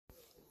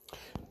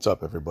What's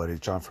up, everybody?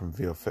 John from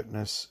Vio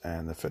Fitness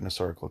and the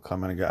Fitness Oracle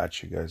coming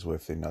at you guys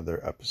with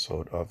another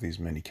episode of these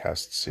mini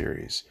cast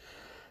series.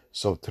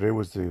 So today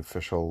was the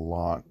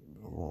official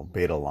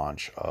beta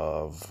launch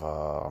of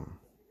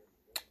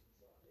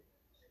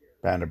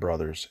Band of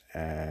Brothers,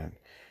 and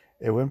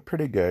it went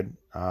pretty good.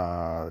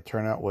 The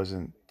turnout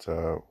wasn't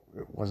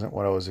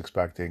what I was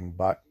expecting,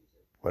 but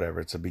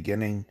whatever. It's a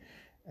beginning,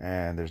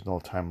 and there's no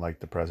time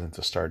like the present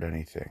to start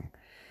anything.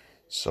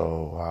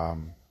 So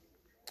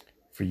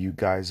for you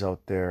guys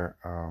out there,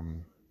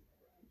 I'm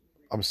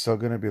still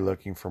going to be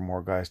looking for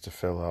more guys to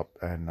fill up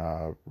and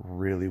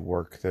really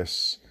work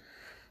this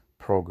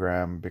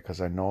program, because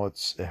I know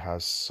it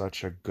has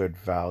such a good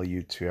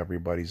value to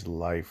everybody's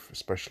life,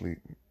 especially,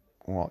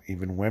 well,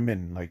 even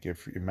women. Like,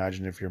 if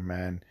imagine if your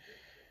man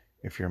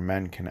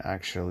can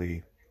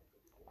actually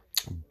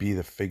be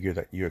the figure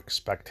that you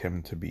expect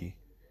him to be,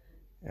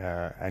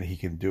 and he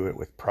can do it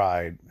with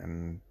pride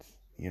and,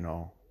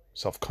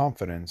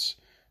 self-confidence.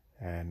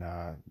 And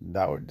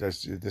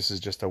this is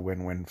just a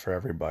win-win for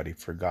everybody.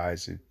 For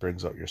guys, it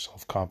brings out your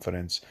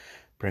self-confidence,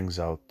 brings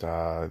out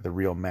the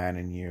real man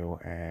in you,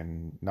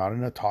 and not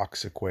in a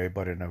toxic way,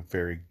 but in a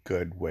very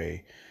good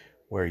way,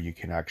 where you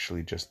can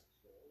actually just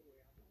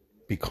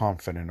be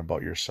confident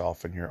about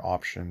yourself and your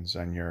options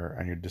and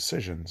your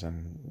decisions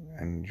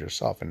and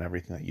yourself and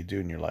everything that you do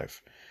in your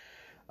life.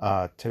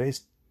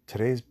 Today's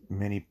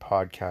mini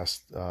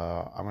podcast,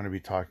 I'm going to be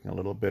talking a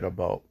little bit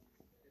about,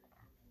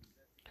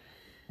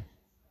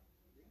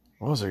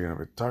 what was I gonna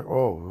be talking?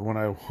 Oh, when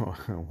I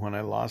when I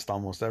lost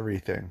almost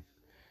everything.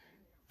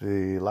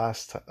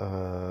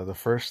 The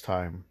first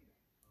time,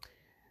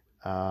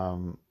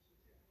 um,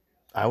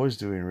 I was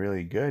doing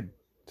really good.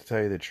 To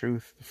tell you the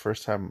truth, the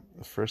first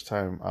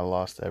time I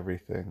lost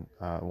everything.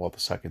 Well, the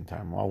second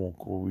time, I won't.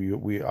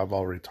 I've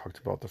already talked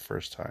about the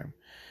first time,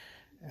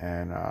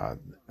 and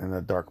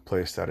the dark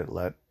place that it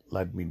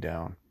led me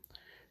down.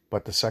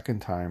 But the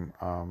second time,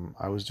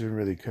 I was doing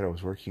really good. I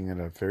was working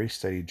in a very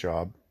steady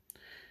job.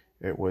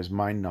 It was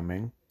mind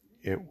numbing.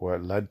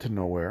 Led to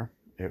nowhere.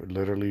 It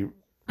literally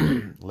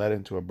led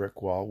into a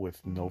brick wall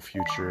with no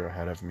future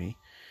ahead of me.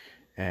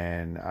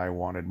 And I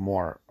wanted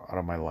more out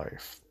of my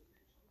life.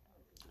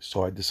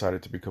 So I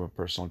decided to become a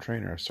personal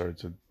trainer. I started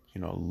to,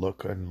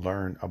 look and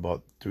learn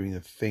about doing the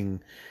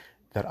thing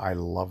that I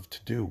love to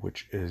do,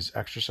 which is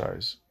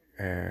exercise,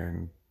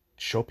 and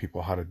show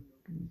people how to,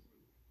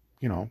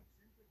 you know,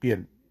 be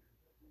in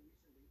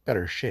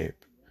better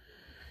shape,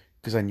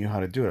 because I knew how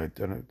to do it. I'd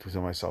done it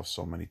to myself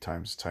so many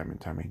times, time and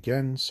time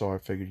again. So I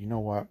figured, you know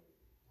what?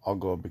 I'll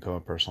go and become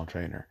a personal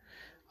trainer.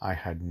 I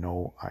had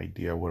no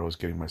idea what I was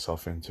getting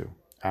myself into.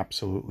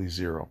 Absolutely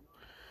zero.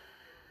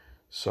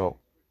 So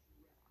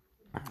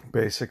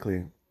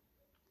basically,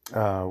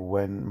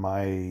 when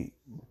my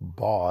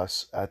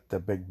boss at the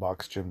big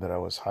box gym that I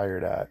was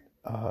hired at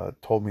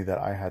told me that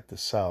I had to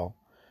sell,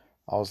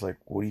 I was like,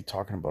 what are you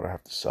talking about? I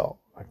have to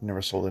sell. I've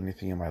never sold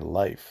anything in my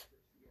life.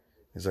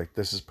 He's like,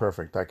 this is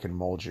perfect. I can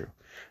mold you.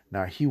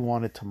 Now, he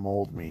wanted to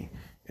mold me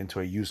into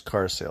a used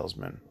car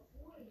salesman.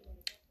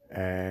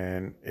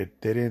 And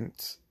it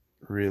didn't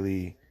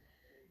really,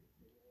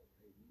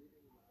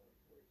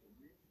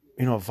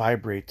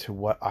 vibrate to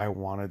what I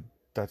wanted.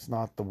 That's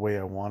not the way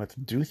I wanted to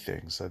do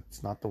things.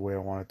 That's not the way I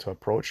wanted to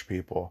approach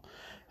people.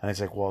 And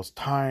it's like, well, it's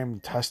time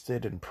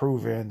tested and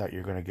proven that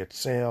you're going to get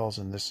sales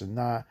and this and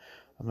that.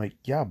 I'm like,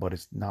 yeah, but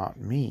it's not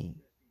me.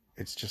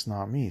 It's just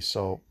not me.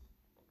 So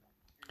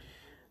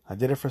I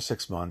did it for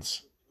 6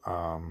 months.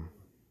 I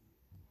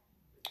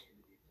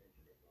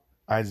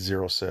had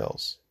zero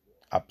sales,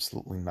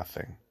 absolutely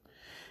nothing.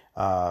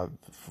 The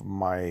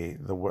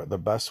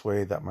best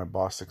way that my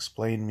boss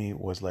explained me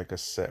was like a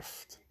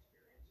sift,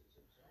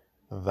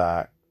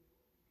 that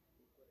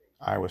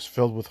I was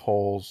filled with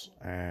holes,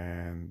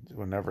 and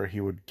whenever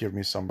he would give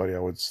me somebody, they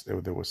would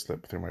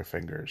slip through my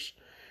fingers.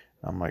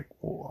 I'm like,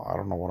 well, I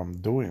don't know what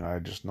I'm doing. I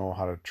just know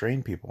how to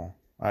train people.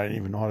 I didn't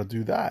even know how to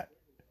do that.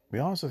 To be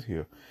honest with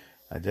you,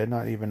 I did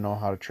not even know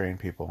how to train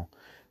people,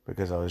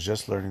 because I was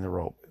just learning the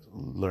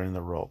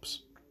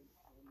ropes.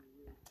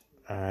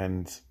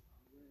 And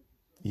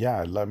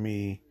yeah, it led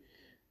me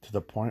to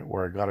the point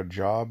where I got a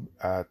job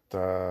at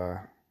a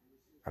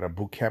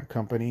boot camp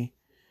company.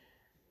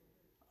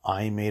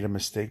 I made a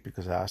mistake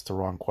because I asked the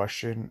wrong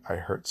question. I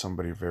hurt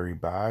somebody very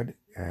bad,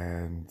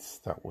 and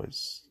that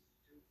was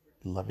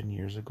 11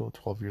 years ago,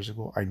 12 years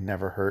ago. I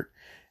never hurt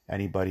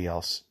anybody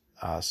else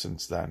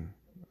since then.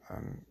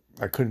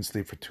 I couldn't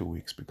sleep for 2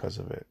 weeks because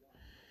of it.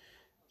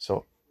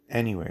 So,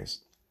 anyways,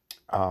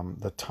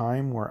 the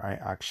time where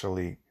I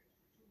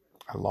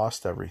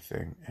lost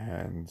everything,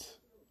 and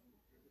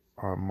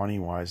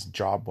money-wise,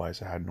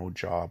 job-wise, I had no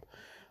job.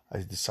 I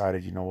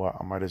decided, you know what,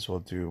 I might as well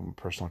do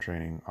personal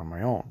training on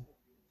my own.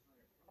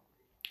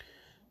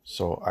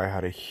 So I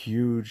had a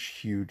huge,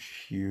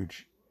 huge,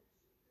 huge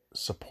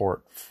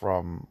support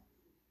from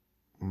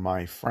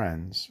my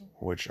friends,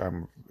 which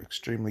I'm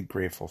extremely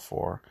grateful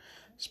for,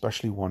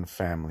 especially one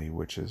family,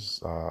 which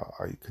is,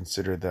 I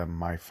consider them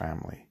my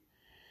family.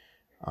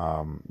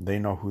 They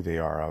know who they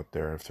are out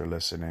there. If they're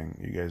listening,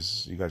 you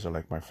guys are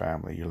like my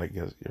family.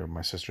 You're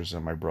my sisters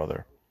and my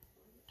brother.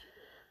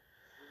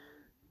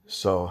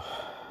 So,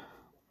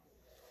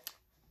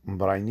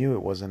 but I knew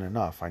it wasn't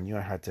enough. I knew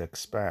I had to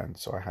expand.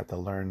 So I had to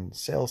learn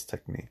sales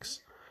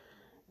techniques.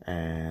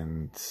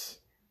 And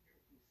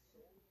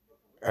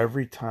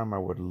every time I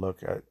would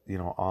look at,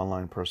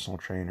 online personal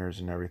trainers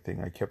and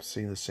everything, I kept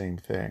seeing the same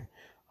thing.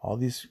 All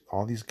these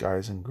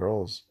guys and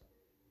girls,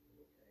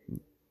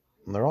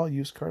 they're all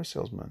used car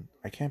salesmen.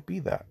 I can't be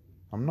that.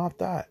 I'm not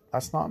that.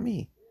 That's not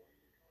me.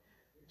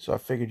 So I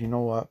figured, you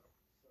know what?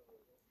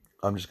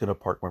 I'm just gonna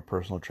park my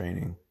personal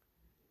training,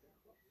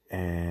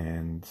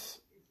 and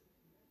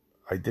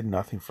I did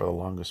nothing for the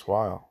longest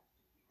while.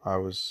 I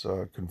was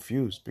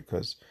confused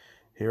because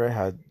here I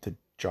had the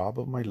job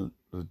of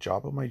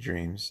my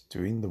dreams,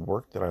 doing the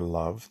work that I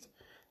loved,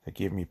 that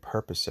gave me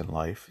purpose in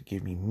life,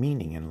 gave me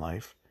meaning in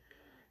life,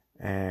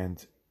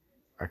 and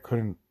I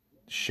couldn't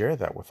share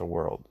that with the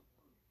world.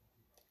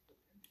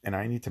 And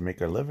I need to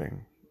make a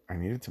living. I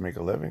needed to make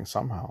a living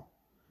somehow.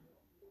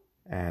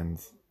 And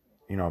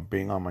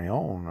being on my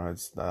own,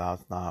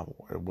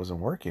 it wasn't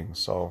working.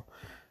 So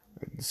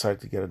I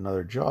decided to get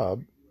another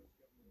job,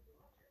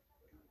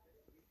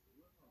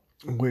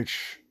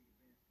 which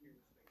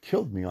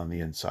killed me on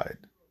the inside.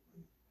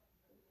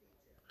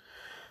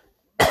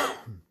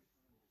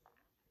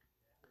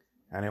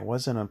 And it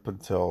wasn't up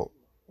until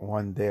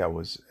one day I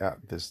was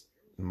at this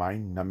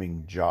mind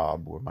numbing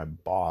job where my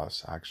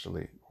boss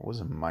actually, it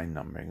wasn't mind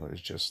numbing, it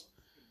was just,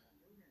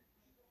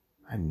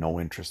 I had no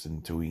interest in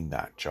doing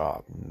that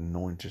job,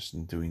 no interest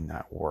in doing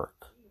that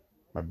work.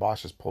 My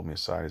boss just pulled me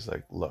aside. He's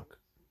like, look,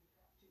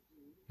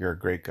 you're a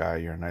great guy,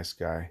 you're a nice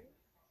guy.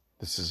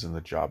 This isn't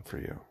the job for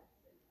you.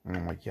 And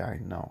I'm like, yeah, I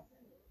know.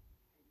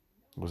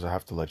 He goes, I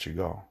have to let you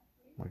go.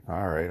 I'm like,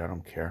 all right, I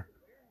don't care.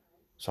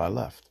 So I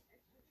left.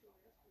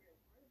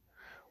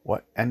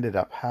 What ended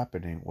up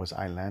happening was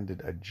I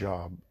landed a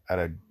job at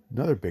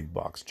another big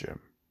box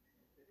gym,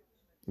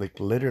 like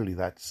literally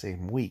that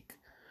same week.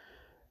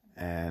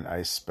 And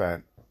I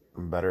spent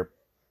better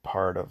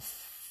part of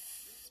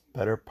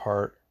better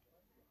part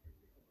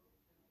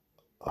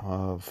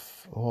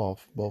of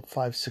about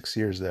 5-6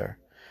 years there.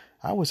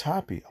 I was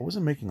happy. I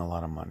wasn't making a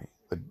lot of money.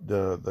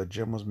 The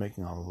gym was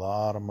making a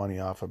lot of money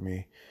off of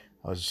me.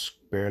 I was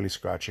barely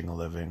scratching a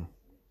living.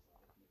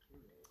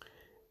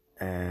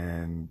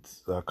 And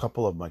a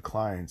couple of my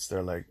clients,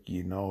 they're like,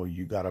 you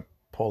gotta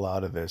pull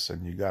out of this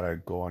and you gotta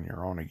go on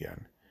your own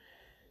again.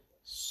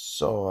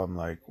 So I'm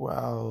like,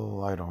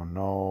 well, I don't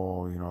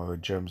know. The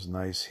gym's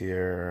nice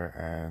here,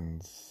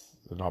 and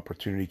an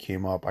opportunity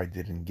came up. I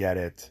didn't get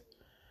it,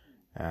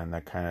 and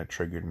that kind of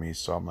triggered me.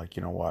 So I'm like,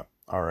 you know what?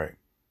 All right.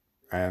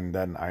 And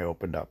then I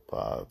opened up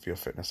Vio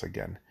Fitness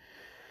again,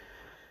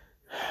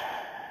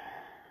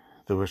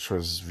 which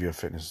was Vio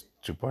Fitness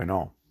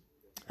 2.0.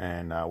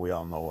 And we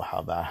all know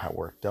how that had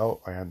worked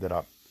out. I ended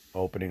up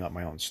opening up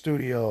my own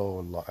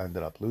studio,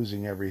 ended up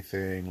losing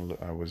everything.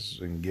 I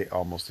was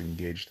almost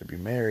engaged to be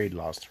married,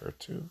 lost her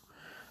too.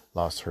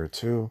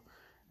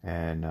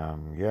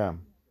 And yeah,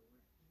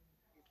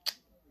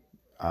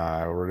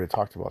 I already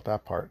talked about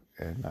that part.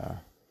 And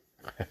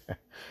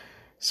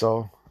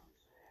so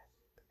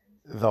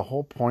the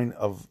whole point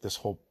of this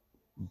whole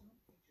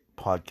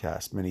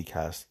podcast, mini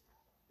cast,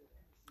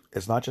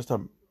 is not just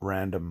a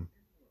random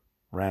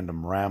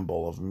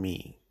ramble of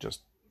me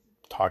just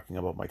talking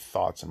about my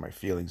thoughts and my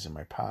feelings in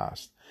my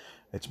past.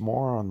 It's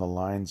more on the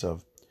lines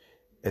of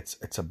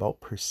it's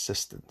about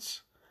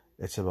persistence.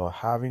 It's about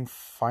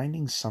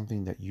finding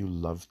something that you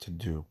love to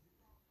do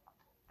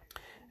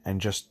and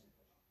just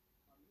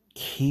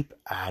keep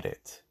at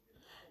it.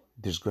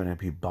 There's going to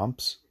be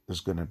bumps,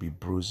 there's going to be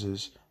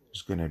bruises,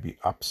 there's going to be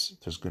ups,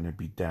 there's going to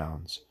be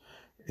downs.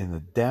 In the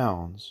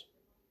downs,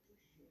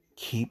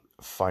 keep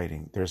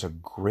fighting. There's a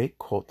great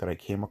quote that I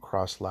came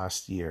across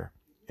last year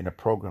in a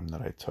program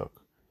that I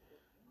took.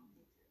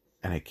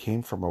 And it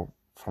came from a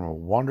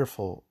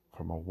wonderful,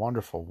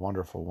 wonderful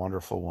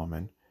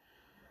woman.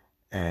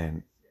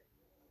 And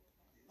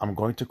I'm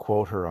going to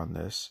quote her on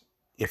this.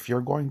 If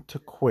you're going to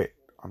quit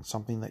on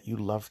something that you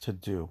love to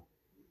do,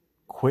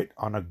 quit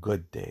on a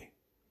good day.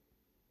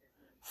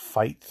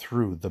 Fight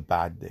through the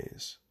bad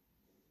days.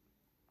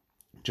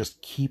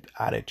 Just keep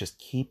at it. Just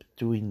keep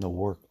doing the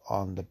work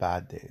on the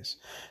bad days.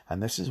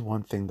 And this is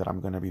one thing that I'm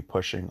going to be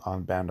pushing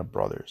on Band of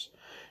Brothers.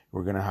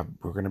 We're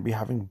going to be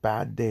having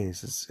bad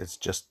days.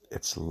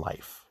 It's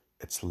life.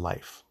 It's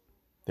life.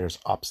 There's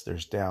ups,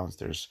 there's downs,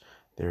 there's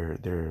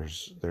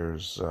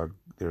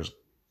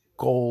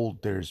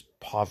gold, there's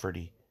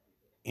poverty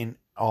in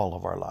all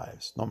of our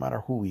lives, no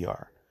matter who we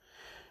are.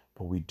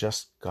 But we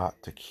just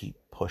got to keep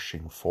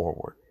pushing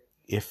forward.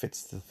 If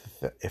it's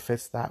if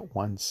it's that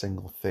one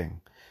single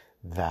thing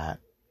that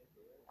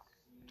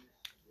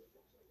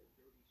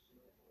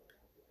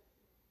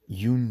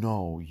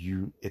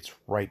it's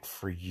right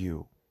for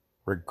you,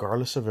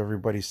 regardless of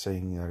everybody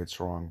saying that it's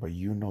wrong, but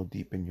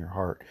deep in your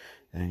heart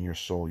and in your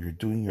soul, you're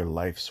doing your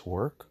life's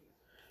work.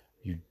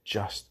 You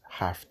just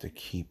have to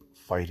keep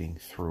fighting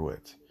through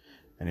it.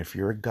 And if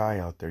you're a guy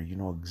out there, you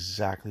know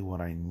exactly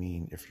what I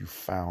mean if you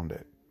found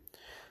it.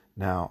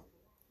 Now,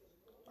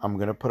 I'm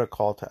going to put a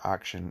call to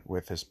action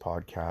with this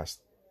podcast.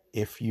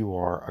 If you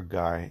are a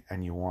guy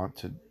and you want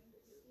to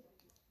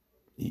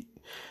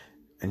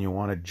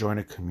join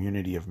a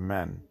community of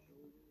men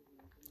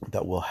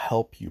that will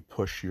help you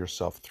push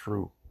yourself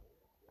through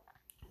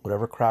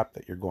whatever crap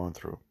that you're going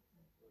through,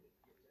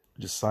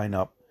 just sign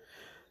up.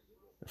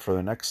 For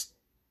the next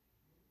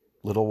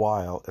little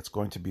while, it's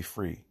going to be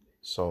free.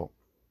 So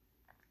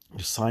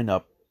just sign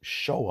up,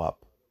 show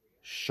up,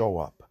 show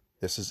up.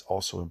 This is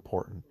also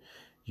important.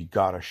 You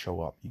gotta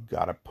show up. You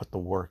gotta put the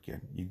work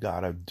in. You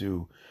gotta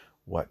do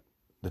what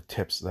the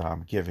tips that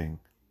I'm giving.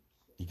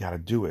 You gotta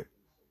do it.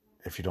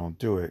 If you don't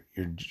do it,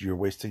 you're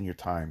wasting your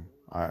time.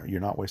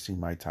 You're not wasting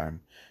my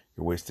time.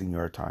 You're wasting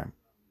your time,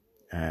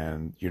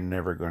 and you're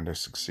never going to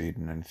succeed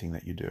in anything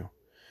that you do.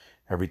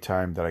 Every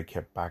time that I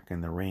kept back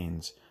in the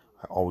reins,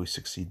 I always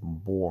succeed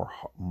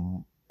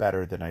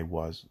better than I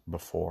was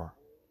before.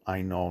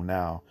 I know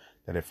now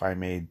that if I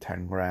made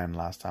 10 grand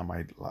last time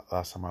I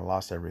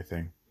lost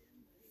everything,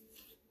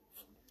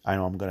 I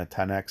know I'm going to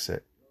 10x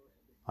it.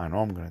 I know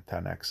I'm going to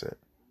 10x it.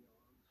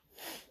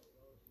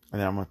 And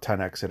then I'm going to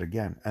 10x it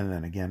again, and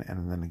then again,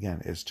 and then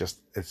again. It's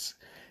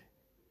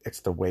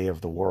the way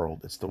of the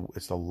world. It's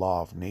the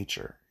law of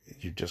nature.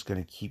 You're just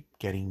going to keep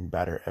getting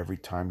better every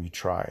time you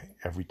try.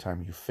 Every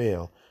time you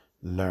fail,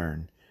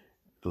 learn,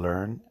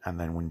 and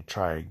then when you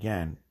try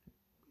again,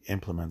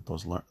 implement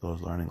those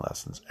learning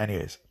lessons.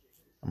 Anyways,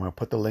 I'm going to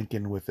put the link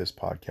in with this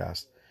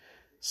podcast.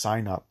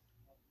 Sign up,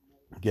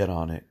 get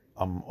on it.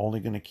 I'm only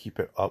going to keep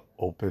it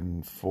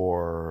open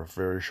for a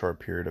very short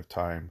period of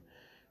time.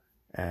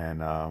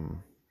 And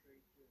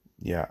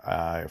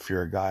if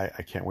you're a guy,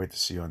 I can't wait to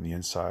see you on the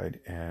inside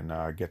and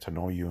get to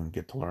know you and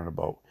get to learn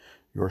about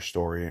your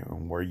story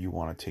and where you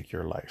want to take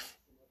your life.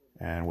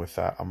 And with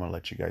that, I'm going to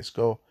let you guys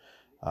go.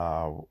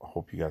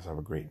 Hope you guys have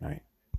a great night.